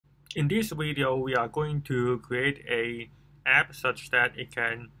In this video, we are going to create an app such that it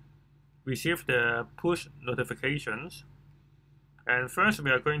can receive the push notifications. And first, we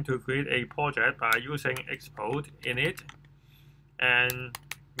are going to create a project by using Expo init, and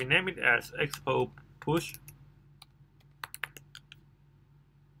we name it as Expo push.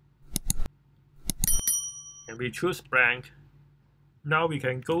 And we choose blank. Now we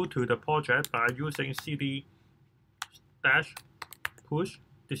can go to the project by using cd-push.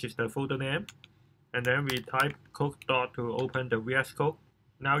 This is the folder name. And then we type code dot to open the VS Code.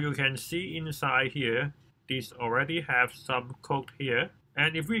 Now you can see inside here, this already have some code here.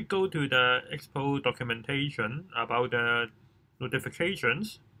 And if we go to the Expo documentation about the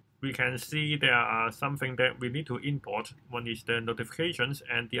notifications, we can see there are something that we need to import. One is the notifications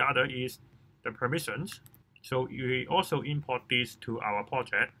and the other is the permissions. So we also import this to our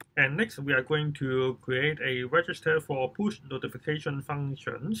project. And next we are going to create a register for push notification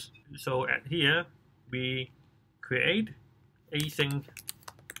functions. So at here we create async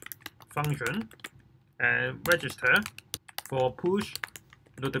function and register for push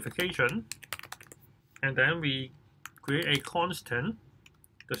notification. And then we create a constant,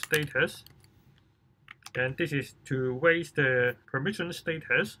 the status. And this is to wait the permission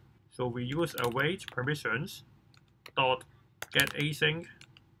status. So we use await permissions dot get async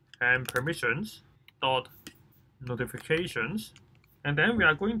and permissions dot notifications, and then we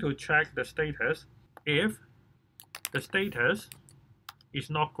are going to check the status. If the status is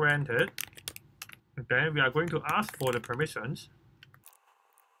not granted, then we are going to ask for the permissions,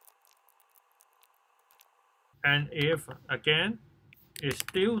 and if again it's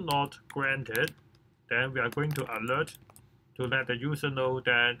still not granted, then we are going to alert to let the user know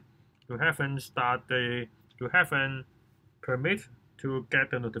that you haven't permit to get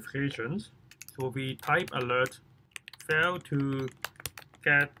the notifications. So we type alert fail to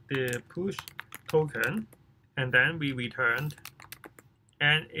get the push token, and then we returned.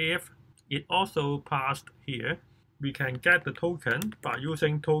 And if it also passed here, we can get the token by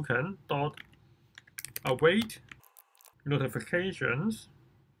using token dot await notifications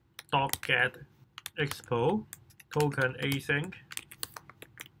dot get expo token async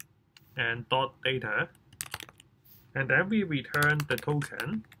and dot data, and then we return the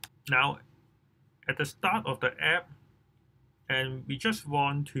token. Now at the start of the app, and we just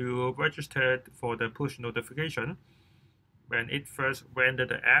want to register for the push notification when it first rendered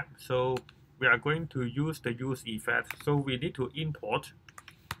the app, so we are going to use the use effect. So we need to import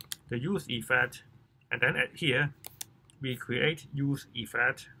the use effect, and then at here we create use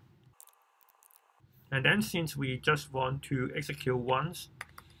effect. And then since we just want to execute once,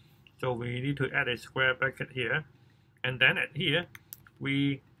 so we need to add a square bracket here. And then at here,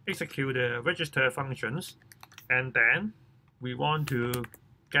 we execute the register functions. And then we want to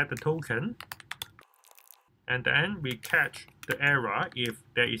get the token. And then we catch the error if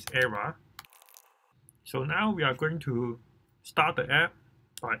there is error. So now we are going to start the app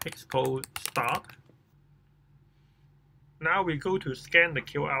by Expo start. Now we go to scan the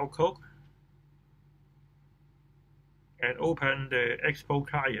QR code and open the Expo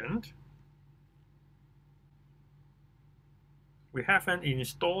client. We haven't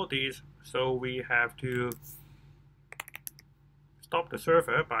installed this, so we have to stop the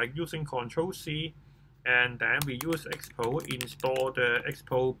server by using Ctrl+C, and then we use Expo install the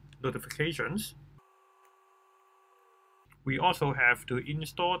Expo notifications. We also have to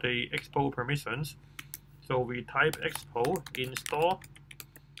install the Expo permissions, so we type Expo install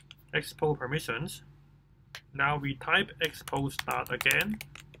Expo permissions. Now we type Expo start again.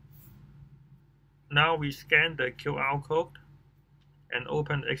 Now we scan the QR code and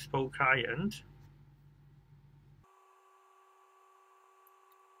open Expo client.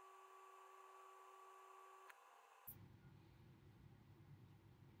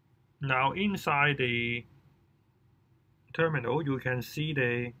 Now inside the terminal, you can see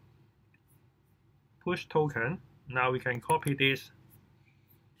the push token. Now we can copy this,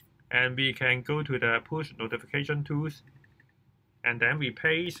 and we can go to the push notification tools, and then we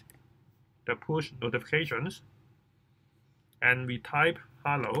paste the push notifications, and we type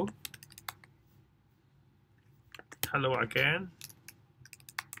hello again.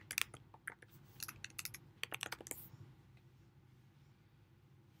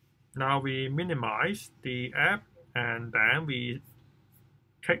 Now we minimize the app, and then we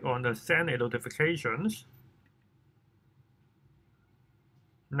click on the send a notifications.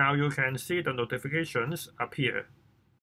 Now you can see the notifications appear.